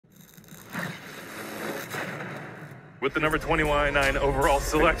with the number 29 overall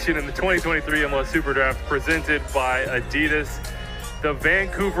selection in the 2023 MLS Super Draft presented by Adidas. The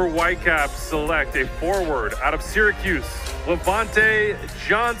Vancouver Whitecaps select a forward out of Syracuse, Levonte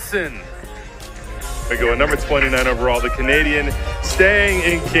Johnson. We go at number 29 overall, the Canadian staying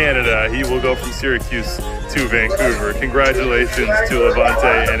in Canada. He will go from Syracuse to Vancouver. Congratulations to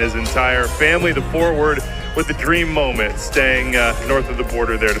Levonte and his entire family, the forward with the dream moment, staying north of the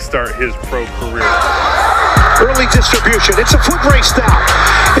border there to start his pro career. Early distribution, it's a foot race now.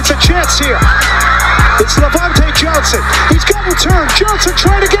 It's a chance here. It's Levonte Johnson. He's got return. Johnson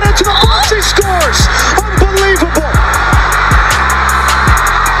trying to get into the box. He scores. Unbelievable.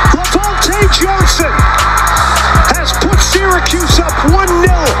 Levonte Johnson has put Syracuse up 1-0.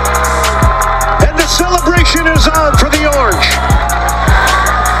 And the celebration is on for the Orange.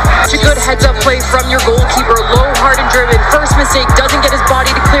 It's a good heads-up play from your goalkeeper. Low, hard, and driven. First mistake, doesn't get his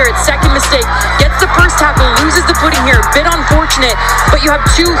body to clear it. Second mistake, gets the first tackle, loses the footing here. Bit unfortunate, but you have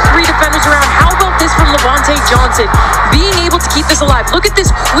 2-3 defenders around. How about this from Levonte Johnson? Being able to keep this alive. Look at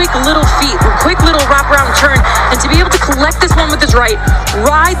this quick little feet, quick little wraparound turn, and to be able to collect this one with his right,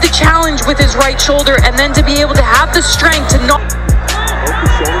 ride the challenge with his right shoulder, and then to be able to have the strength to not...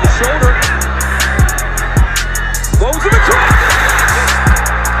 Shoulder to shoulder. Blows him across.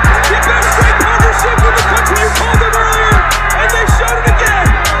 Get back straight partnership with the country you called them earlier, and they showed it again.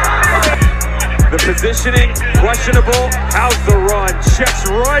 The positioning, questionable. How's the run? Checks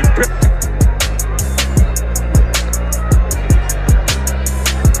right.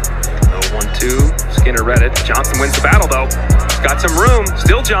 1-2. Skinner read it. Johnson wins the battle though. He's got some room.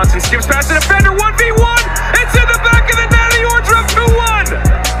 Still Johnson skips past the defender. 1v1. It's in the back of the net. The Orange are up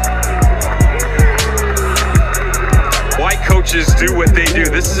 2-1. White coaches do what they do.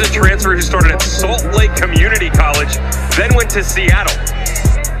 This is a transfer who started at Salt Lake Community College, then went to Seattle.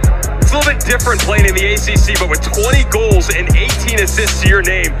 It's a little bit different playing in the ACC, but with 20 goals and 18 assists to your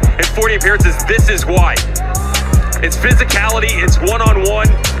name and 40 appearances, this is why. It's physicality, it's one-on-one.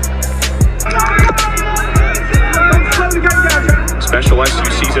 Special SU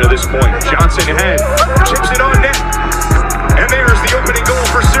season at this point. Johnson ahead, chips it on net, and there's the opening goal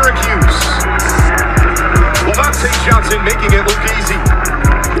for Syracuse. Levonte Johnson making it look easy.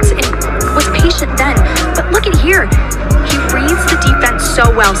 Was patient then, but look at here. He reads the defense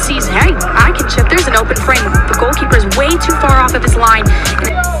so well, sees, hey, I can chip, there's an open frame. The goalkeeper's way too far off of his line.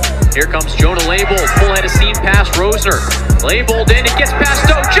 Here comes Jonah Leibold, full head of steam past Rosner. Leibold in, it gets past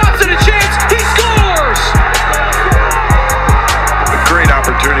Doe. Johnson a chance, he scores! A great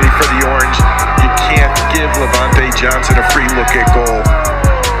opportunity for the Orange. You can't give Levonte Johnson a free look at goal.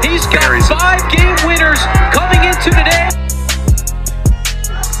 He's got 5 game winners coming into today.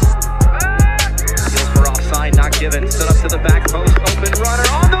 Deals for offside, not given. Stood up to the back post, open runner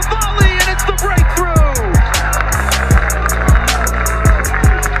on the volley, and it's the breakthrough.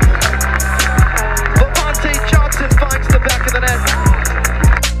 Levonte Johnson finds the back of the net.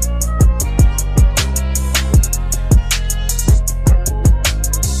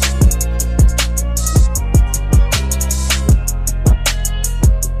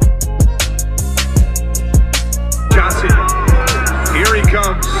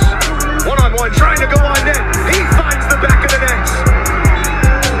 One-on-one, trying to go on net. He finds the back of the net.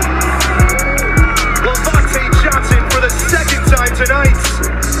 Levonte Johnson for the second time tonight.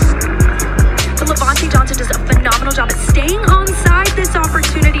 But Levonte Johnson does a phenomenal job at staying onside this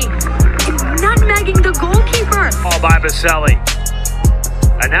opportunity and nutmegging the goalkeeper. All by Baselli.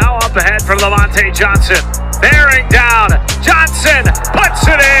 And now up ahead for Levonte Johnson. Bearing down. Johnson puts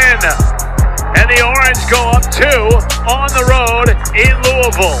it in. And the Orange go up 2 on the road in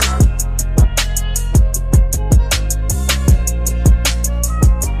Louisville.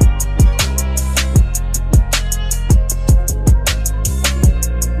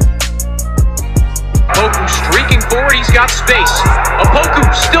 Opoku streaking forward, he's got space. Opoku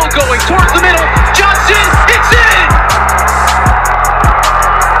still going towards the middle. Johnson, it's in!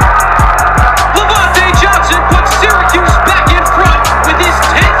 Levonte Johnson puts Syracuse back in front with his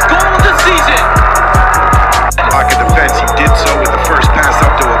 10th goal of the season. Pocket defense, he did so with the first pass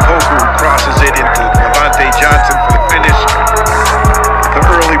up to Opoku, who crosses it into Levonte Johnson for the finish. The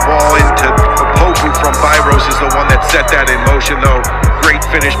early ball into Opoku from Byros is the one that set that in motion, though. Great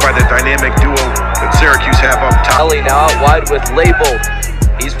finish by the dynamic duo that Syracuse have up top. Ellie now out wide with Leibold.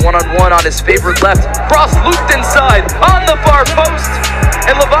 He's one-on-one on his favorite left. Cross looped inside on the far post.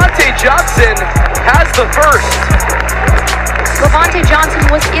 And Levonte Johnson has the first. Levonte Johnson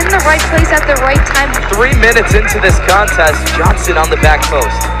was in the right place at the right time. 3 minutes into this contest, Johnson on the back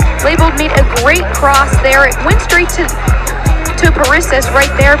post. Leibold made a great cross there. It went straight to Parissis right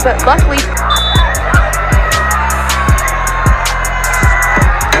there, but luckily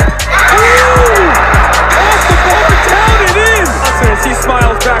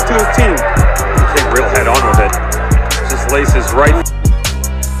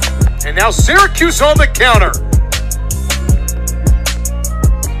Now Syracuse on the counter.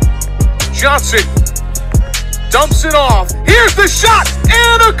 Johnson dumps it off. Here's the shot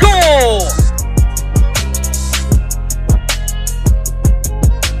and a goal!